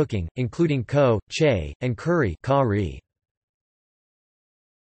style of cooking, including co, che, and curry.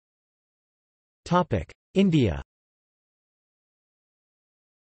 India.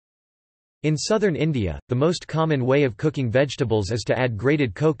 In southern India, the most common way of cooking vegetables is to add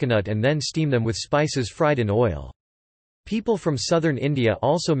grated coconut and then steam them with spices fried in oil. People from southern India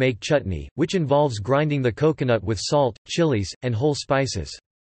also make chutney, which involves grinding the coconut with salt, chilies, and whole spices.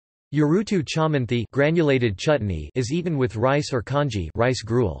 Yurutu chamanthi granulated chutney is eaten with rice or congee rice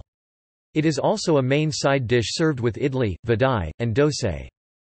gruel. It is also a main side dish served with idli, vadai, and dosa.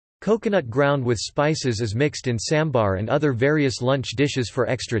 Coconut ground with spices is mixed in sambar and other various lunch dishes for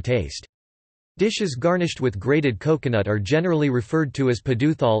extra taste. Dishes garnished with grated coconut are generally referred to as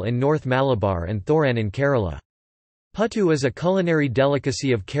paduthal in North Malabar and thoran in Kerala. Puttu is a culinary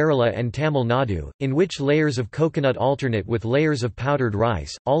delicacy of Kerala and Tamil Nadu, in which layers of coconut alternate with layers of powdered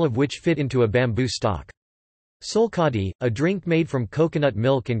rice, all of which fit into a bamboo stalk. Solkadi, a drink made from coconut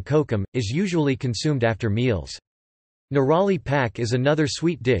milk and kokum, is usually consumed after meals. Nirali pak is another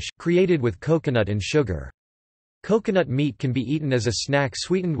sweet dish, created with coconut and sugar. Coconut meat can be eaten as a snack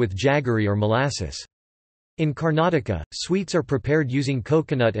sweetened with jaggery or molasses. In Karnataka, sweets are prepared using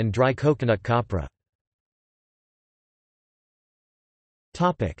coconut and dry coconut copra.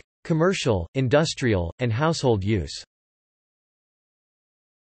 Commercial, industrial, and household use.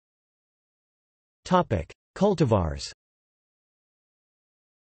 Cultivars.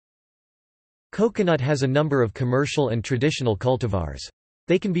 Coconut has a number of commercial and traditional cultivars.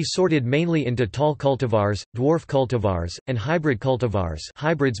 They can be sorted mainly into tall cultivars, dwarf cultivars, and hybrid cultivars,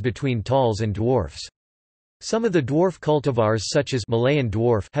 hybrids between talls and dwarfs. Some of the dwarf cultivars such as Malayan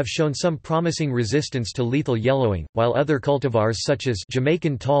dwarf have shown some promising resistance to lethal yellowing, while other cultivars such as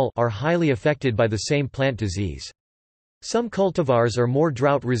Jamaican tall are highly affected by the same plant disease. Some cultivars are more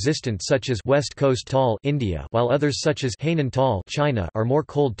drought resistant such as West Coast tall India, while others such as Hainan tall China are more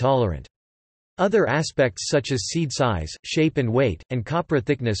cold tolerant. Other aspects such as seed size, shape and weight, and copra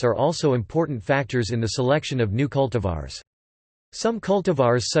thickness are also important factors in the selection of new cultivars. Some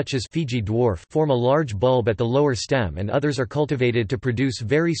cultivars such as Fiji dwarf form a large bulb at the lower stem and others are cultivated to produce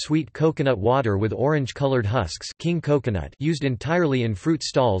very sweet coconut water with orange-colored husks king coconut used entirely in fruit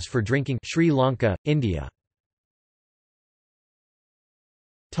stalls for drinking Sri Lanka, India.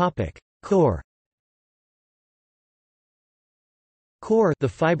 Core. Core, the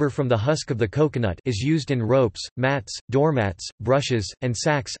fiber from the husk of the coconut, is used in ropes, mats, doormats, brushes, and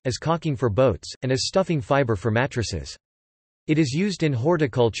sacks, as caulking for boats, and as stuffing fiber for mattresses. It is used in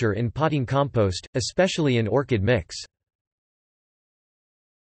horticulture in potting compost, especially in orchid mix.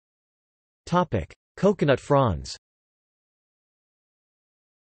 Coconut fronds.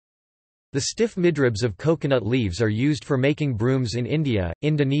 The stiff midribs of coconut leaves are used for making brooms in India,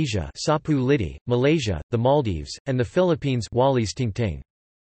 Indonesia, sapu lidi, Malaysia, the Maldives, and the Philippines, walis tingting.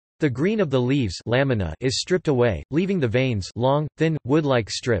 The green of the leaves lamina is stripped away, leaving the veins long, thin, wood-like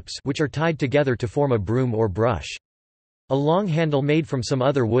strips which are tied together to form a broom or brush. A long handle made from some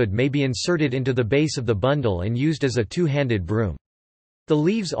other wood may be inserted into the base of the bundle and used as a two-handed broom. The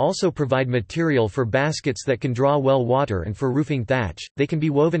leaves also provide material for baskets that can draw well water and for roofing thatch. They can be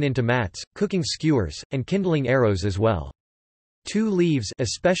woven into mats, cooking skewers, and kindling arrows as well. Two leaves,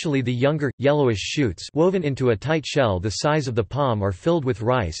 especially the younger, yellowish shoots woven into a tight shell the size of the palm, are filled with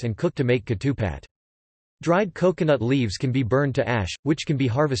rice and cooked to make ketupat. Dried coconut leaves can be burned to ash, which can be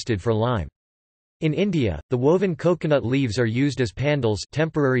harvested for lime. In India, the woven coconut leaves are used as pandals,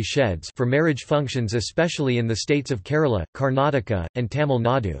 temporary sheds for marriage functions, especially in the states of Kerala, Karnataka, and Tamil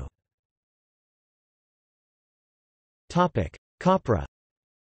Nadu. Copra.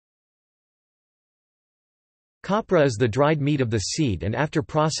 Copra is the dried meat of the seed and after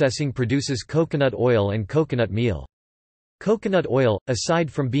processing produces coconut oil and coconut meal. Coconut oil,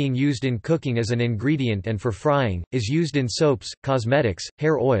 aside from being used in cooking as an ingredient and for frying, is used in soaps, cosmetics,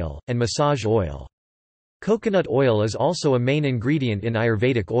 hair oil, and massage oil. Coconut oil is also a main ingredient in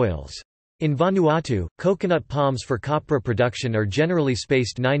Ayurvedic oils. In Vanuatu, coconut palms for copra production are generally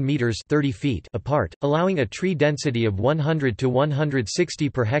spaced 9 meters (30 feet) apart, allowing a tree density of 100 to 160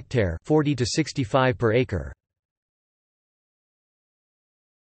 per hectare, 40 to 65 per acre.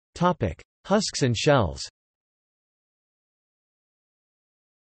 Topic: Husks and shells.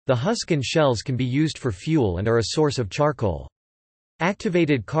 The husk and shells can be used for fuel and are a source of charcoal.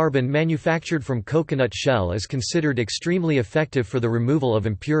 Activated carbon manufactured from coconut shell is considered extremely effective for the removal of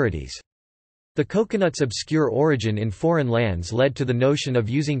impurities. The coconut's obscure origin in foreign lands led to the notion of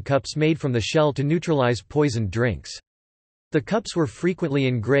using cups made from the shell to neutralize poisoned drinks. The cups were frequently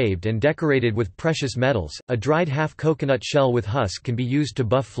engraved and decorated with precious metals. A dried half coconut shell with husk can be used to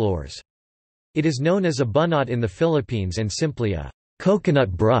buff floors. It is known as a bunot in the Philippines and simply a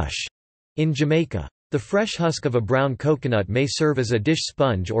coconut brush in Jamaica. The fresh husk of a brown coconut may serve as a dish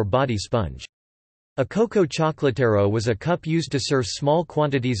sponge or body sponge. A coco chocolatero was a cup used to serve small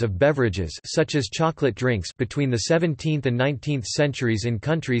quantities of beverages such as chocolate drinks between the 17th and 19th centuries in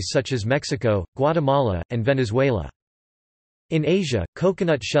countries such as Mexico, Guatemala, and Venezuela. In Asia,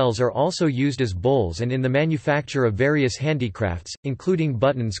 coconut shells are also used as bowls and in the manufacture of various handicrafts, including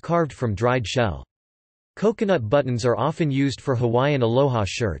buttons carved from dried shell. Coconut buttons are often used for Hawaiian aloha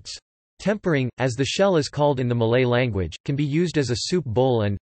shirts. Tempering, as the shell is called in the Malay language, can be used as a soup bowl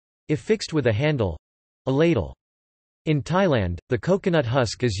and, if fixed with a handle, a ladle. In Thailand, the coconut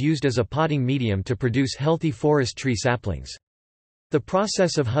husk is used as a potting medium to produce healthy forest tree saplings. The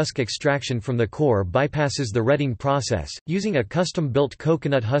process of husk extraction from the core bypasses the retting process, using a custom-built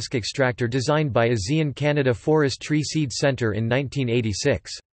coconut husk extractor designed by ASEAN Canada Forest Tree Seed Centre in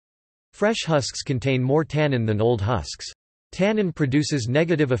 1986. Fresh husks contain more tannin than old husks. Tannin produces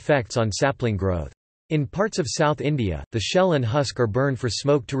negative effects on sapling growth. In parts of South India, the shell and husk are burned for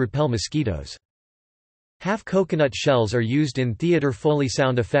smoke to repel mosquitoes. Half coconut shells are used in theatre Foley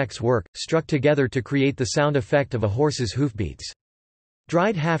sound effects work, struck together to create the sound effect of a horse's hoofbeats.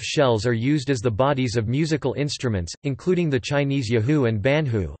 Dried half shells are used as the bodies of musical instruments, including the Chinese yahu and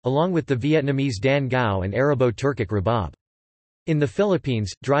banhu, along with the Vietnamese dan gao and Arabo-Turkic rabab. In the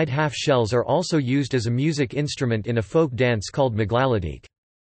Philippines, dried half shells are also used as a music instrument in a folk dance called maglaladik.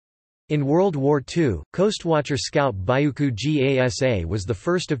 In World War II, Coastwatcher scout Bayuku Gasa was the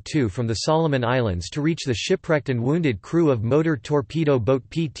first of two from the Solomon Islands to reach the shipwrecked and wounded crew of motor torpedo boat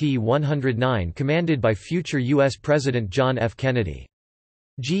PT-109 commanded by future U.S. President John F. Kennedy.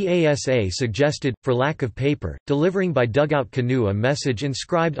 GASA suggested, for lack of paper, delivering by dugout canoe a message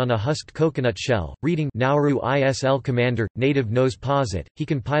inscribed on a husked coconut shell, reading Nauru ISL Commander, Native knows posit, he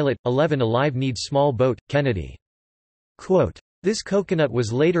can pilot, 11 alive needs small boat, Kennedy. Quote, this coconut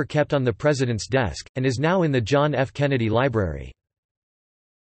was later kept on the President's desk, and is now in the John F. Kennedy Library.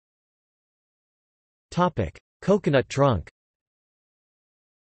 Coconut trunk.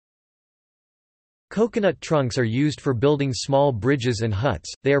 Coconut trunks are used for building small bridges and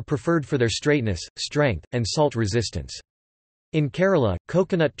huts. They are preferred for their straightness, strength, and salt resistance. In Kerala,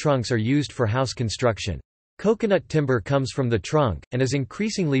 coconut trunks are used for house construction. Coconut timber comes from the trunk, and is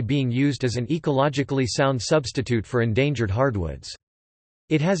increasingly being used as an ecologically sound substitute for endangered hardwoods.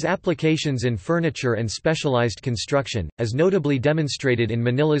 It has applications in furniture and specialized construction, as notably demonstrated in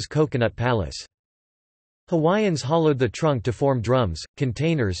Manila's Coconut Palace. Hawaiians hollowed the trunk to form drums,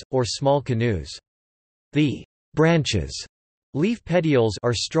 containers, or small canoes. The branches, leaf petioles,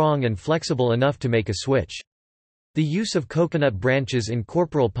 are strong and flexible enough to make a switch. The use of coconut branches in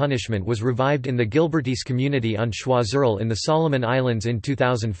corporal punishment was revived in the Gilbertese community on Schwazerl in the Solomon Islands in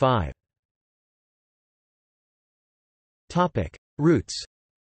 2005. Roots.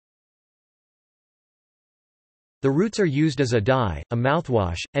 The roots are used as a dye, a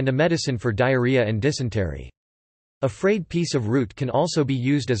mouthwash, and a medicine for diarrhea and dysentery. A frayed piece of root can also be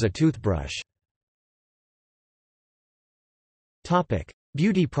used as a toothbrush.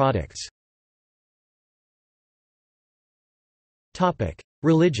 Beauty products.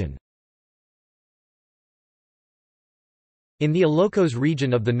 Religion. In the Ilocos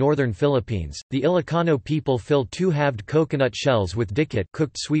region of the northern Philippines, the Ilocano people fill two halved coconut shells with dikit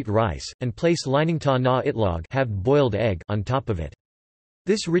cooked sweet rice, and place liningta na itlog halved boiled egg on top of it.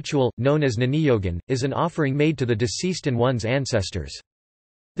 This ritual, known as naniyogan, is an offering made to the deceased and one's ancestors.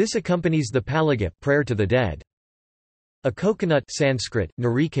 This accompanies the palagip prayer to the dead. A coconut Sanskrit,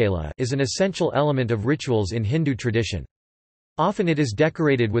 narikela, is an essential element of rituals in Hindu tradition. Often it is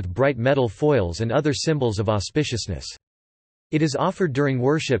decorated with bright metal foils and other symbols of auspiciousness. It is offered during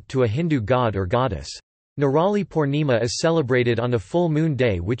worship to a Hindu god or goddess. Nirali Purnima is celebrated on a full moon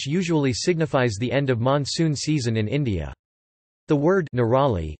day, which usually signifies the end of monsoon season in India. The word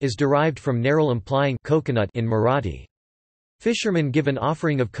Nirali is derived from Naral, implying coconut in Marathi. Fishermen give an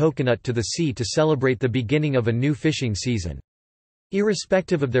offering of coconut to the sea to celebrate the beginning of a new fishing season.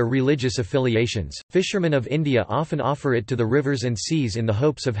 Irrespective of their religious affiliations, fishermen of India often offer it to the rivers and seas in the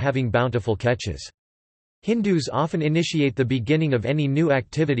hopes of having bountiful catches. Hindus often initiate the beginning of any new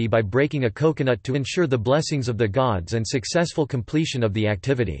activity by breaking a coconut to ensure the blessings of the gods and successful completion of the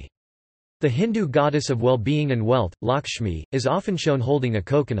activity. The Hindu goddess of well-being and wealth, Lakshmi, is often shown holding a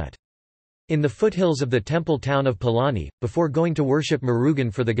coconut. In the foothills of the temple town of Palani, before going to worship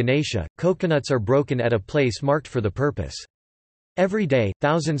Murugan for the Ganesha, coconuts are broken at a place marked for the purpose. Every day,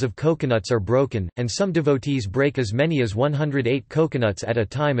 thousands of coconuts are broken, and some devotees break as many as 108 coconuts at a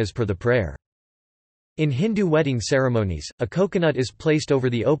time as per the prayer. In Hindu wedding ceremonies, a coconut is placed over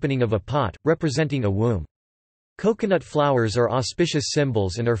the opening of a pot, representing a womb. Coconut flowers are auspicious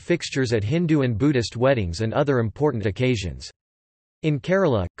symbols and are fixtures at Hindu and Buddhist weddings and other important occasions. In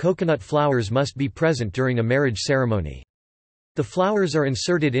Kerala, coconut flowers must be present during a marriage ceremony. The flowers are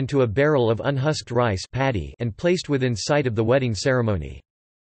inserted into a barrel of unhusked rice paddy and placed within sight of the wedding ceremony.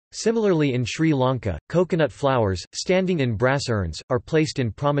 Similarly in Sri Lanka, coconut flowers, standing in brass urns, are placed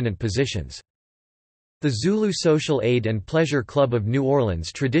in prominent positions. The Zulu Social Aid and Pleasure Club of New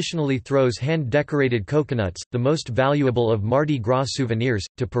Orleans traditionally throws hand-decorated coconuts, the most valuable of Mardi Gras souvenirs,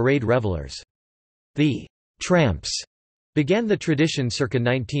 to parade revelers. The Tramps began the tradition circa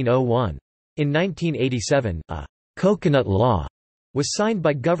 1901. In 1987, a coconut law was signed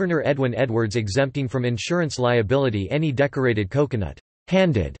by Governor Edwin Edwards exempting from insurance liability any decorated coconut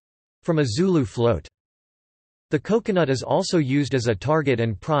handed from a Zulu float. The coconut is also used as a target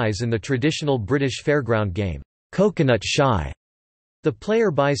and prize in the traditional British fairground game, Coconut Shy. The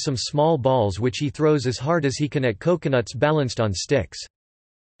player buys some small balls which he throws as hard as he can at coconuts balanced on sticks.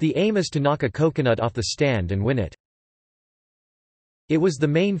 The aim is to knock a coconut off the stand and win it. It was the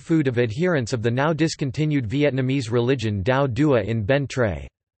main food of adherents of the now discontinued Vietnamese religion Dao Dua in Ben Tre.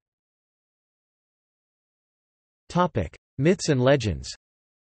 Myths and legends.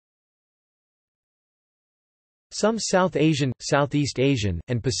 Some South Asian, Southeast Asian,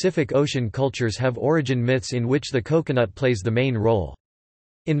 and Pacific Ocean cultures have origin myths in which the coconut plays the main role.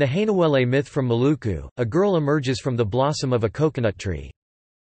 In the Hainawele myth from Maluku, a girl emerges from the blossom of a coconut tree.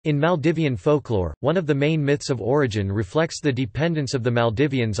 In Maldivian folklore, one of the main myths of origin reflects the dependence of the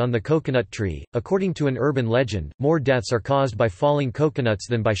Maldivians on the coconut tree. According to an urban legend, more deaths are caused by falling coconuts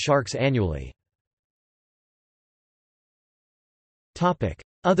than by sharks annually.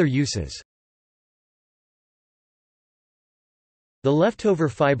 Other uses. The leftover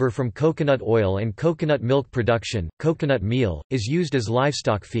fiber from coconut oil and coconut milk production, coconut meal, is used as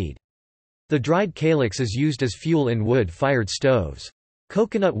livestock feed. The dried calyx is used as fuel in wood-fired stoves.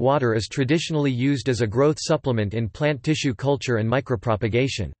 Coconut water is traditionally used as a growth supplement in plant tissue culture and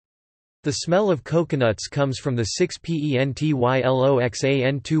micropropagation. The smell of coconuts comes from the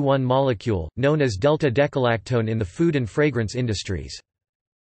 6-pentyloxan-21 molecule, known as delta-decalactone in the food and fragrance industries.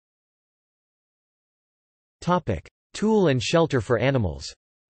 Tool and shelter for animals.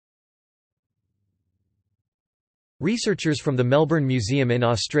 Researchers from the Melbourne Museum in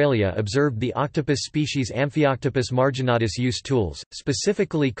Australia observed the octopus species Amphiooctopus marginatus use tools,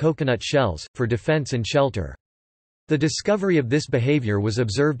 specifically coconut shells, for defence and shelter. The discovery of this behaviour was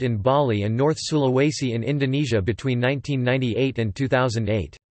observed in Bali and North Sulawesi in Indonesia between 1998 and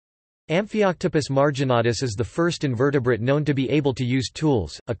 2008. Amphiooctopus marginatus is the first invertebrate known to be able to use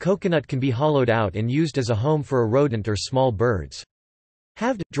tools. A coconut can be hollowed out and used as a home for a rodent or small birds.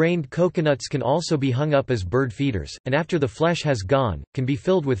 Halved, drained coconuts can also be hung up as bird feeders, and after the flesh has gone, can be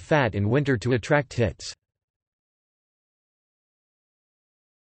filled with fat in winter to attract tits.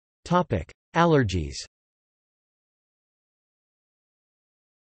 Allergies.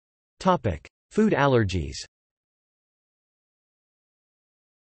 Food allergies.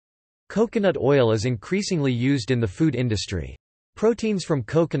 Coconut oil is increasingly used in the food industry. Proteins from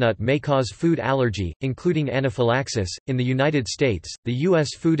coconut may cause food allergy, including anaphylaxis. In the United States, the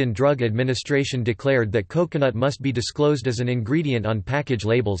U.S. Food and Drug Administration declared that coconut must be disclosed as an ingredient on package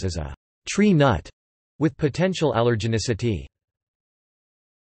labels as a tree nut with potential allergenicity.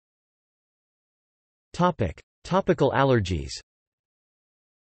 Topical allergies.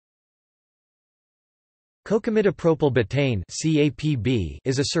 Cocamidopropyl betaine (CAPB)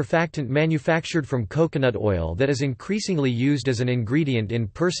 is a surfactant manufactured from coconut oil that is increasingly used as an ingredient in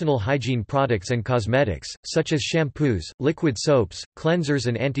personal hygiene products and cosmetics, such as shampoos, liquid soaps, cleansers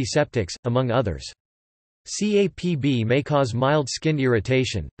and antiseptics, among others. CAPB may cause mild skin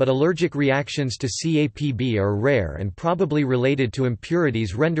irritation, but allergic reactions to CAPB are rare and probably related to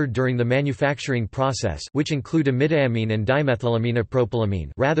impurities rendered during the manufacturing process, which include imidaamine and dimethylaminopropylamine,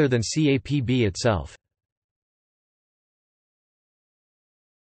 rather than CAPB itself.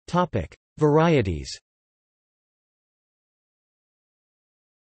 Varieties.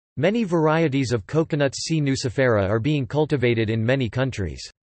 Many varieties of coconuts C. nucifera are being cultivated in many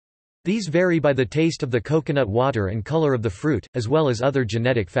countries. These vary by the taste of the coconut water and color of the fruit, as well as other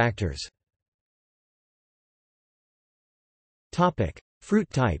genetic factors. Fruit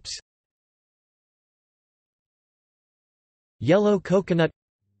types. Yellow coconut,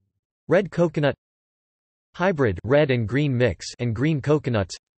 red coconut, hybrid red and green mix and green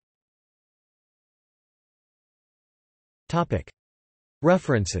coconuts.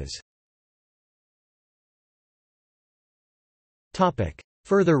 References.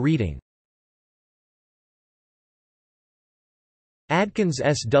 Further reading. Adkins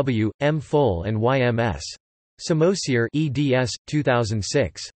S. W., M. Fole and Y. M. S. Samosier eds.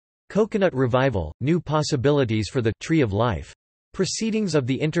 2006. Coconut Revival, New Possibilities for the Tree of Life. Proceedings of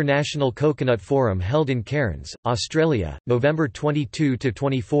the International Coconut Forum held in Cairns, Australia, November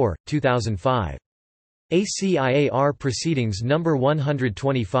 22–24, 2005. ACIAR Proceedings No.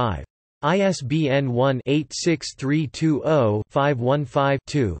 125. ISBN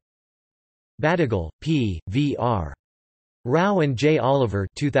 1-86320-515-2. Badigal, P. V. R. Rao and J. Oliver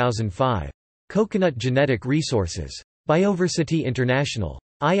 2005. Coconut Genetic Resources. Bioversity International.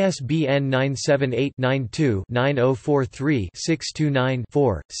 ISBN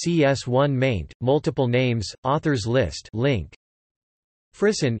 978-92-9043-629-4, CS1 maint, multiple names, authors list link.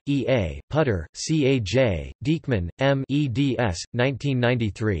 Frisson, E. A., Putter, C. A. J., Diekman, M. eds.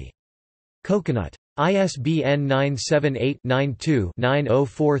 1993. Coconut. ISBN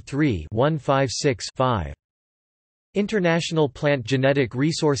 978-92-9043-156-5. International Plant Genetic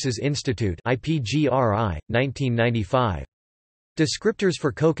Resources Institute IPGRI, 1995. Descriptors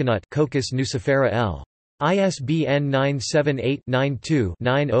for coconut Cocos nucifera L. ISBN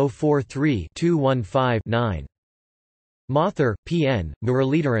 978-92-9043-215-9. Mather, P. N.,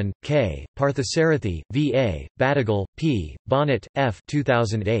 Muralidharan, K., Parthasarathi, V. A., Badigal, P., Bonnet, F.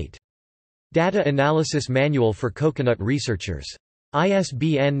 2008. Data Analysis Manual for Coconut Researchers.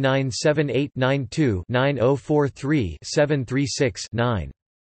 ISBN 978-92-9043-736-9.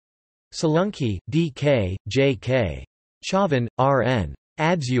 Salunki, D. K., J. K. Chavan, R. N.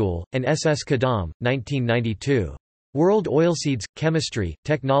 Adzul, and S. S. Kadam, 1992. World Oilseeds, Chemistry,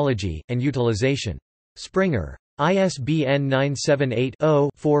 Technology, and Utilization. Springer. ISBN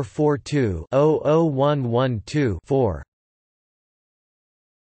 978-0-442-00112-4.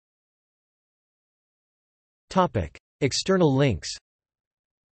 External links.